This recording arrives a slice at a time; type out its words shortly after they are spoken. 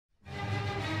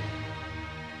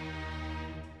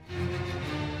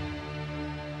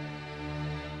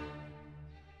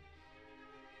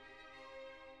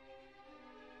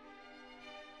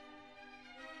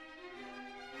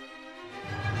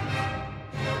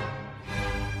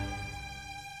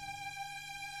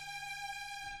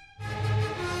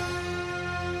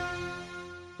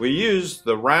We use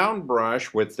the round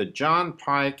brush with the John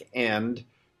Pike end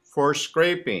for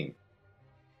scraping.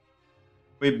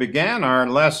 We began our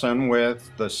lesson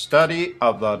with the study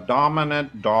of the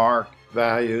dominant dark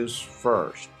values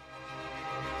first.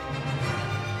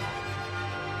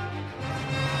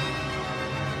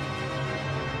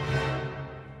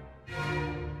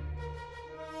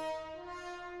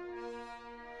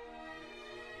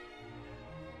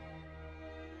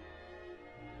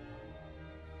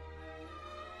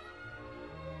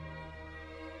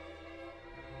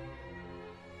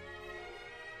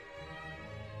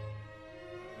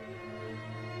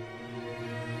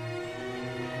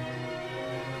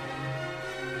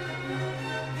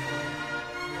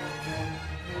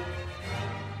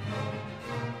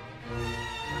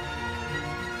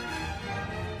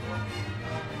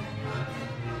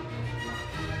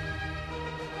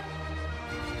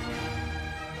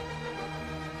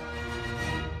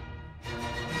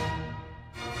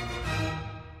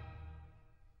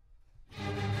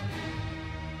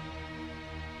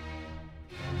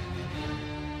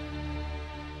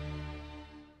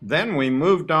 Then we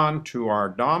moved on to our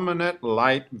dominant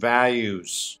light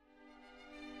values.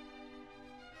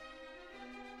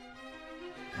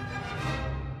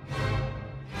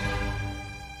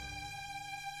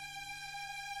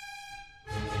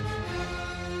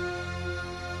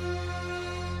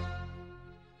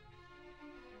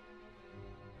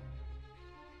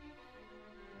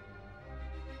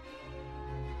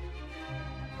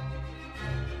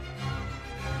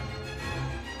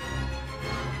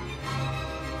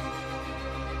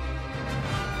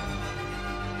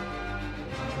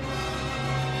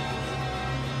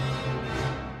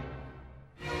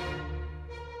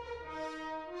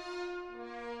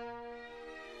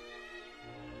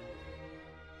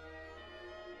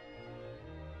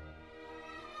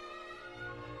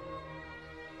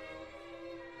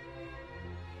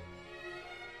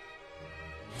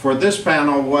 For this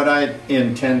panel, what I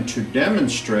intend to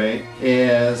demonstrate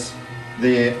is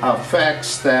the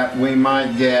effects that we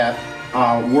might get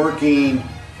working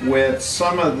with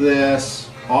some of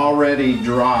this already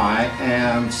dry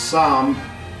and some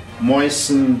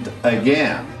moistened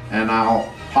again. And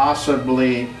I'll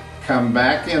possibly come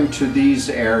back into these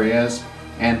areas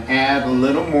and add a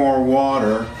little more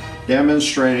water,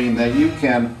 demonstrating that you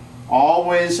can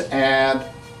always add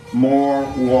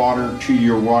more water to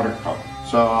your watercolor.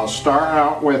 So I'll start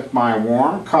out with my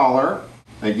warm color,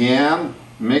 again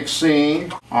mixing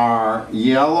our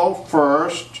yellow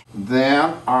first,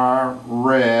 then our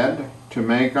red to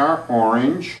make our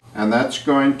orange, and that's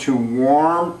going to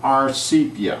warm our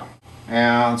sepia.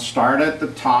 And start at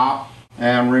the top,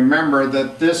 and remember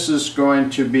that this is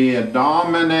going to be a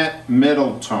dominant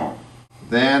middle tone.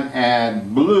 Then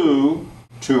add blue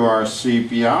to our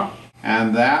sepia,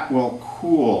 and that will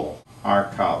cool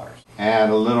our colors.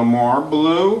 Add a little more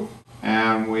blue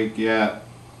and we get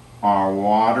our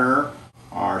water,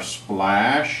 our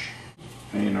splash,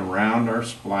 paint around our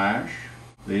splash,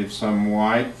 leave some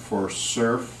white for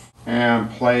surf,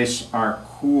 and place our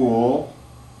cool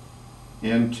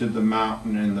into the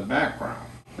mountain in the background.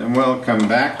 Then we'll come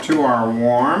back to our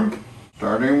warm,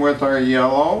 starting with our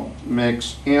yellow,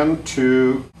 mix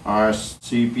into our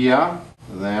sepia,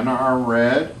 then our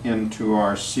red into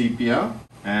our sepia,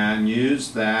 and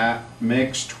use that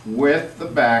mixed with the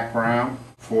background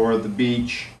for the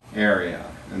beach area.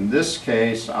 In this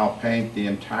case, I'll paint the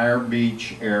entire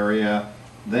beach area,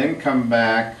 then come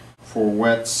back for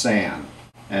wet sand.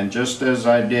 And just as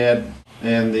I did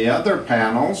in the other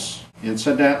panels,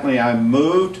 incidentally, I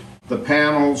moved the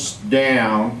panels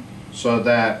down so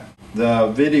that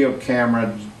the video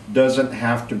camera doesn't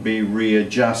have to be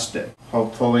readjusted.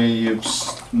 Hopefully you've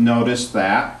noticed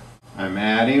that. I'm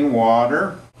adding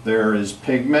water. There is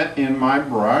pigment in my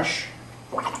brush,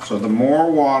 so the more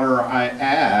water I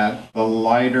add, the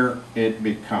lighter it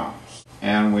becomes.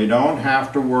 And we don't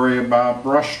have to worry about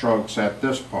brush strokes at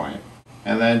this point.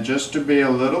 And then just to be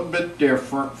a little bit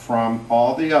different from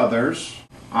all the others,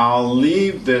 I'll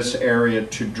leave this area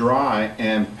to dry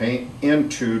and paint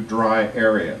into dry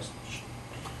areas.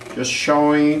 Just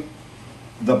showing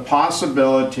the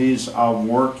possibilities of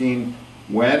working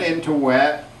wet into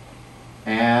wet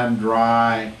and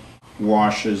dry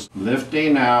washes,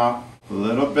 lifting out a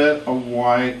little bit of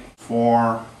white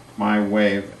for my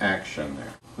wave action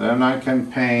there. Then I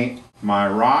can paint my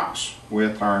rocks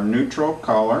with our neutral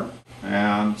color,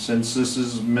 and since this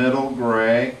is middle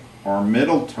gray or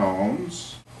middle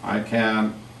tones, I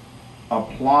can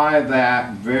apply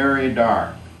that very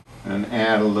dark and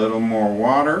add a little more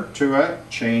water to it,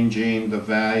 changing the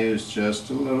values just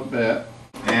a little bit.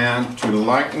 And to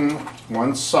lighten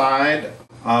one side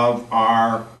of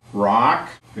our rock,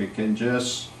 we can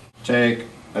just take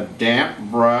a damp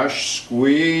brush,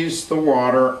 squeeze the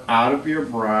water out of your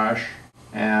brush,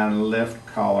 and lift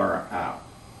color out.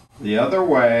 The other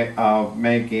way of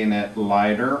making it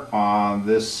lighter on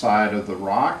this side of the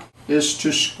rock is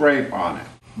to scrape on it.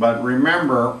 But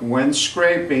remember, when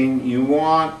scraping, you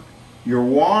want your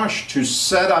wash to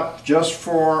set up just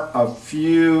for a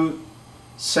few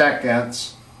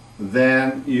seconds,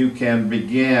 then you can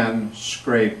begin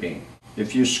scraping.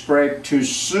 If you scrape too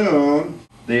soon,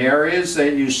 the areas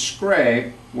that you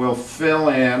scrape will fill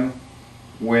in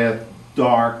with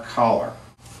dark color.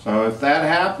 So if that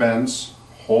happens,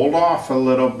 hold off a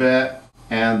little bit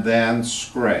and then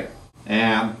scrape.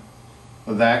 And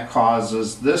that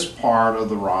causes this part of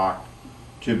the rock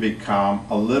to become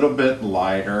a little bit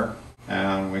lighter,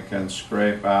 and we can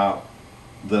scrape out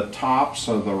the tops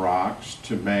of the rocks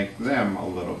to make them a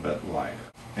little bit lighter.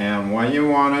 And what you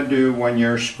want to do when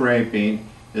you're scraping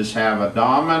is have a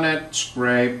dominant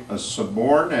scrape, a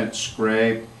subordinate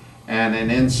scrape, and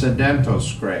an incidental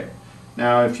scrape.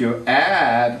 Now if you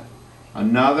add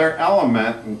another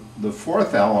element, the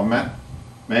fourth element,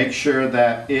 make sure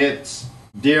that it's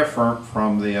different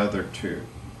from the other two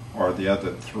or the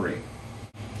other three.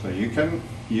 So you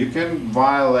can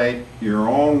violate your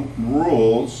own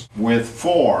rules with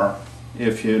 4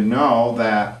 if you know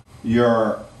that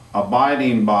you're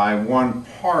abiding by one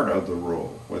part of the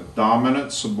rule. With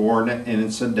dominant, subordinate, and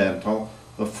incidental,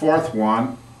 the fourth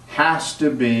one has to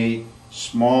be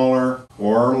smaller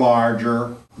or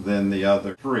larger than the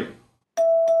other 3.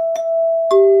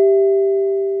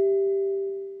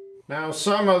 Now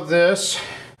some of this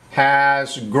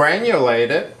has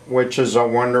granulated, which is a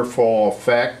wonderful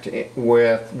effect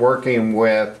with working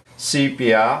with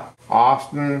sepia.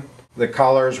 Often the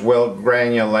colors will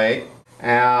granulate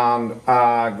and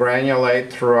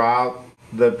granulate throughout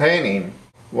the painting.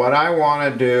 What I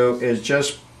want to do is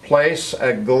just place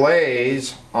a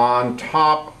glaze on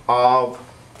top of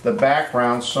the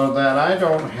background so that I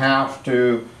don't have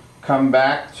to come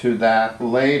back to that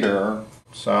later.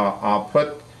 So I'll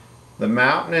put the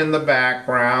mountain in the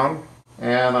background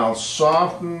and I'll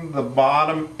soften the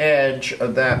bottom edge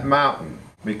of that mountain,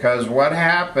 because what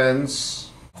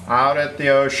happens out at the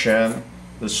ocean,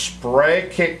 the spray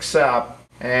kicks up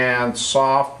and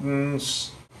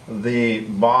softens the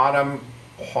bottom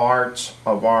parts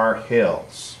of our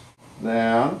hills.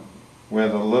 Then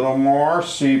with a little more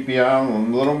sepia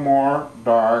and a little more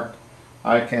dark,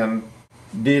 I can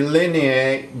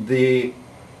delineate the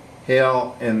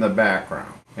hill in the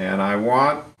background. And I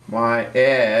want my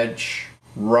edge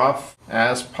rough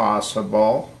as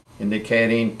possible,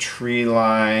 indicating tree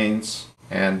lines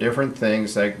and different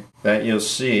things that you'll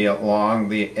see along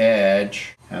the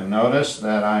edge. And notice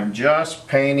that I'm just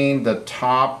painting the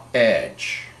top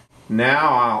edge. Now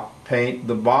I'll paint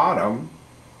the bottom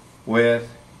with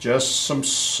just some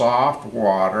soft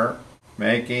water,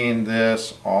 making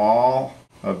this all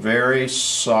a very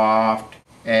soft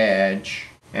edge.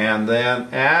 And then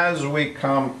as we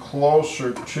come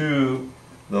closer to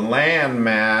the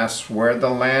landmass, where the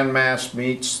landmass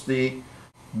meets the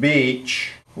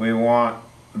beach, we want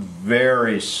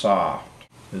very soft.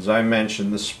 As I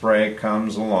mentioned, the spray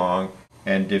comes along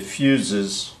and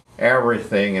diffuses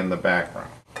everything in the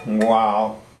background.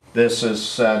 While this is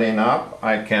setting up,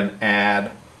 I can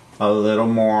add a little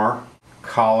more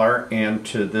color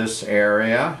into this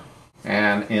area,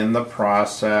 and in the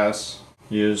process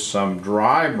use some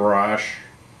dry brush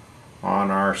on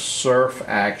our surf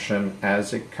action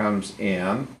as it comes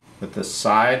in with the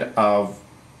side of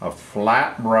a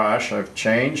flat brush. I've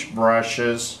changed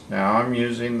brushes. Now I'm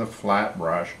using the flat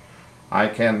brush. I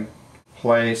can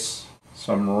place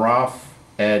some rough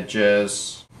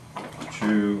edges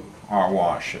to our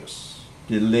washes,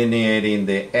 delineating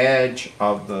the edge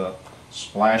of the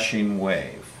splashing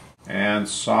wave, and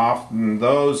soften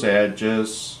those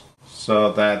edges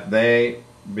so that they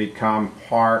become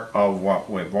part of what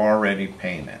we've already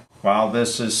painted. While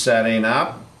this is setting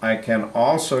up, I can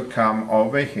also come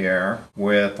over here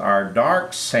with our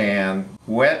dark sand,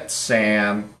 wet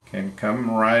sand, can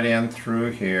come right in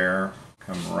through here,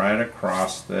 come right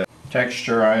across this,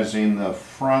 texturizing the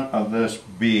front of this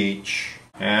beach.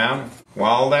 And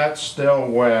while that's still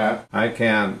wet, I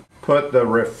can put the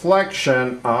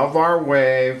reflection of our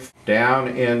wave down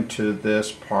into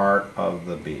this part of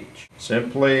the beach.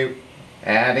 Simply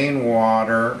adding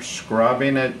water,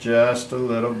 scrubbing it just a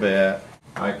little bit,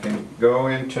 I can go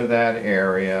into that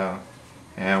area,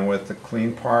 and with the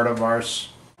clean part of our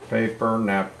paper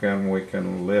napkin we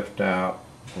can lift out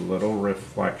a little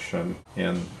reflection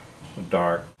in the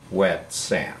dark wet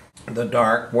sand. The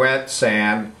dark wet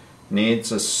sand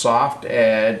needs a soft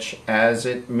edge as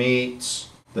it meets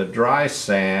the dry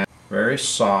sand very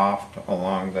soft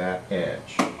along that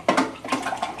edge.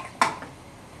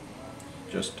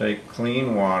 Just take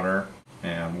clean water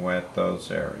and wet those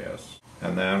areas.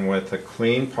 And then with the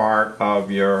clean part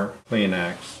of your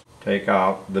Kleenex, take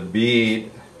out the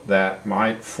bead that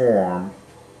might form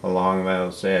along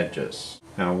those edges.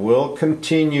 Now we'll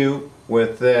continue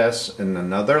with this in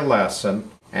another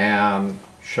lesson and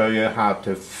show you how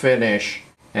to finish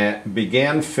and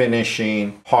begin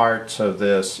finishing parts of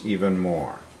this even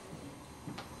more.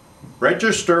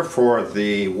 Register for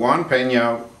the Juan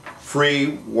Peña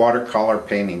free watercolor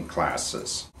painting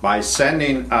classes by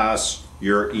sending us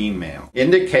your email.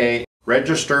 Indicate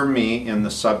 "Register me" in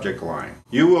the subject line.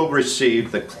 You will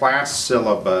receive the class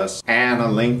syllabus and a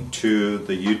link to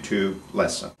the YouTube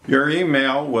lesson. Your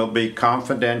email will be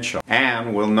confidential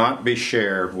and will not be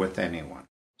shared with anyone.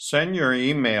 Send your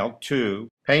email to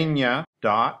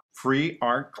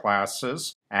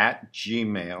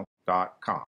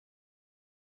peña.freeartclasses@gmail.com.